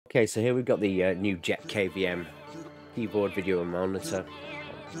Okay, so here we've got the new Jet KVM keyboard video and monitor,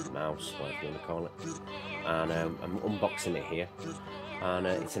 or mouse, whatever you want to call it, and I'm unboxing it here, and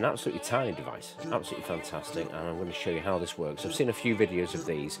it's an absolutely tiny device, absolutely fantastic, and I'm going to show you how this works. I've seen a few videos of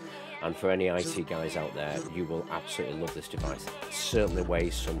these, and for any IT guys out there, you will absolutely love this device. It certainly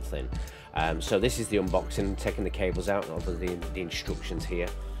weighs something. So this is the unboxing, taking the cables out, and obviously the instructions here.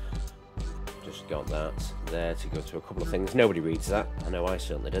 Just got that there to go through a couple of things. Nobody reads that. I know I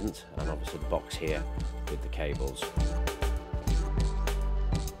certainly didn't. And obviously the box here with the cables.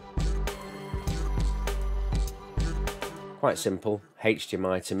 Quite simple.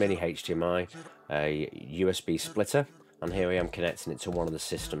 HDMI to mini HDMI, a USB splitter, and here I am connecting it to one of the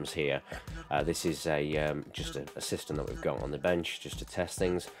systems here. This is just a system that we've got on the bench just to test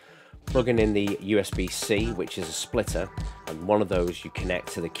things. Plugging in the USB-C, which is a splitter, and one of those you connect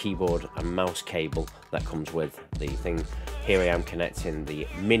to the keyboard and mouse cable that comes with the thing. Here I am connecting the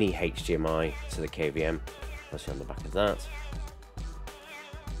mini HDMI to the KVM. Let's see on the back of that.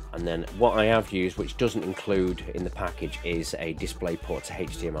 And then what I have used, which doesn't include in the package, is a display port to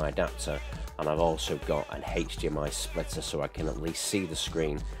HDMI adapter, and I've also got an HDMI splitter so I can at least see the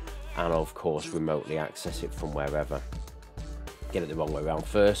screen and of course remotely access it from wherever. Get it the wrong way around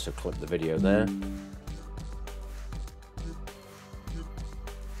first, so click the video there.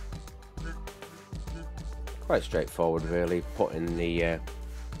 Quite straightforward really, put in the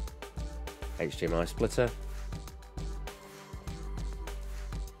HDMI splitter.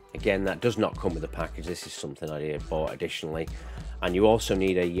 Again, that does not come with the package, this is something I bought additionally. And you also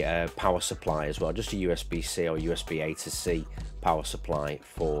need a power supply as well, just a USB-C or USB-A to C power supply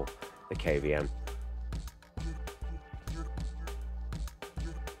for the KVM.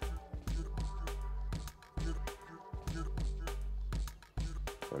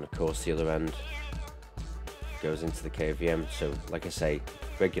 And of course the other end goes into the KVM, so like I say,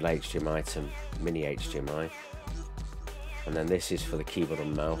 regular HDMI to mini HDMI. And then this is for the keyboard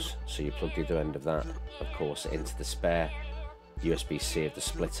and mouse, so you plug the other end of that, of course, into the spare USB-C of the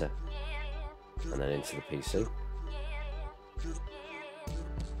splitter, and then into the PC.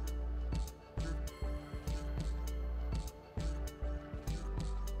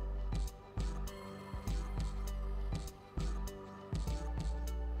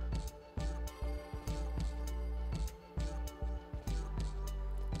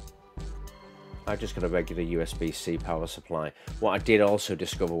 I've just got a regular USB-C power supply. What I did also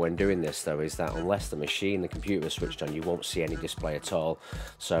discover when doing this though is that unless the computer is switched on, you won't see any display at all.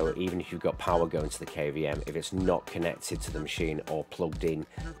 So even if you've got power going to the KVM, if it's not connected to the machine or plugged in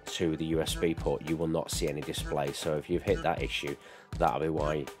to the USB port, you will not see any display. So if you've hit that issue, that'll be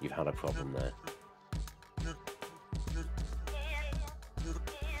why you've had a problem there.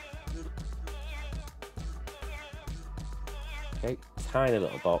 Okay, tiny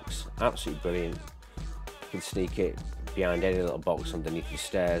little box, absolutely brilliant. You can sneak it behind any little box underneath your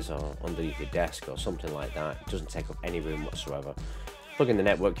stairs or underneath your desk or something like that. It doesn't take up any room whatsoever. Plug in the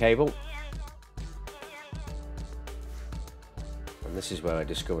network cable. And this is where I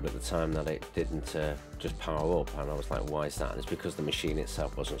discovered at the time that it didn't just power up, and I was like, why is that? And it's because the machine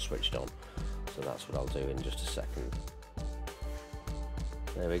itself wasn't switched on. So that's what I'll do in just a second.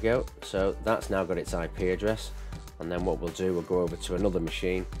 There we go. So that's now got its IP address. And then what we'll do, we'll go over to another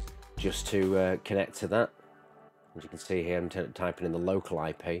machine just to connect to that. As you can see here, I'm typing in the local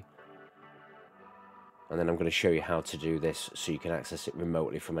IP. And then I'm going to show you how to do this so you can access it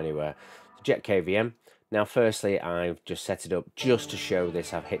remotely from anywhere. Jet KVM. Now firstly, I've just set it up just to show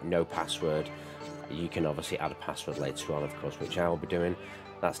this. I've hit no password. You can obviously add a password later on, of course, which I will be doing.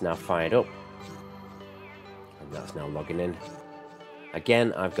 That's now fired up. And that's now logging in.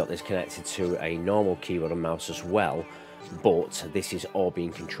 Again, I've got this connected to a normal keyboard and mouse as well, but this is all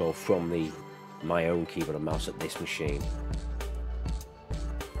being controlled from my own keyboard and mouse at this machine.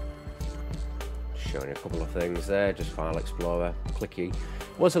 Showing a couple of things there, just File Explorer, clicky.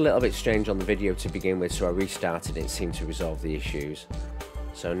 Was a little bit strange on the video to begin with, so I restarted it, seemed to resolve the issues.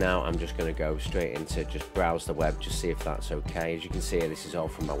 So now I'm just going to go straight into just browse the web, just see if that's okay. As you can see here, this is all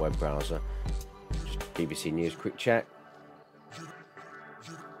from my web browser. Just BBC News quick check.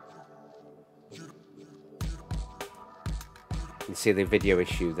 You can see the video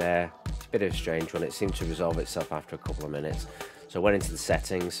issue there. It's a bit of a strange one. It seemed to resolve itself after a couple of minutes. So I went into the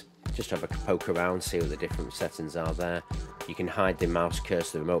settings, just have a poke around, see what the different settings are there. You can hide the mouse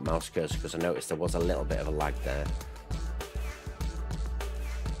cursor, the remote mouse cursor, because I noticed there was a little bit of a lag there.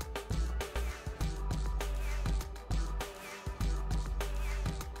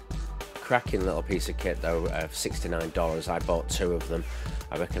 Cracking little piece of kit though, $69. I bought 2 of them.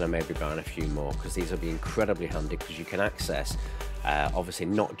 I reckon I may be buying a few more because these will be incredibly handy because you can access Obviously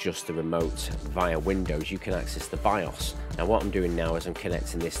not just the remote via Windows, you can access the BIOS. Now what I'm doing now is I'm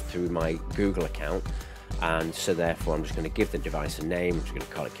connecting this through my Google account, and so therefore I'm just going to give the device a name. I'm just going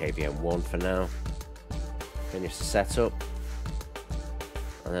to call it KVM1 for now. Finish the setup,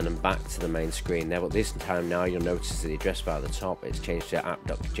 and then I'm back to the main screen there. But this time now you'll notice the address bar at the top, it's changed to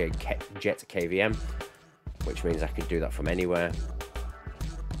app.jet KVM, which means I can do that from anywhere.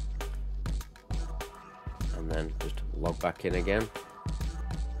 And then just log back in again.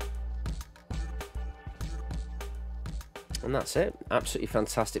 And that's it. Absolutely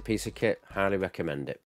fantastic piece of kit. Highly recommend it.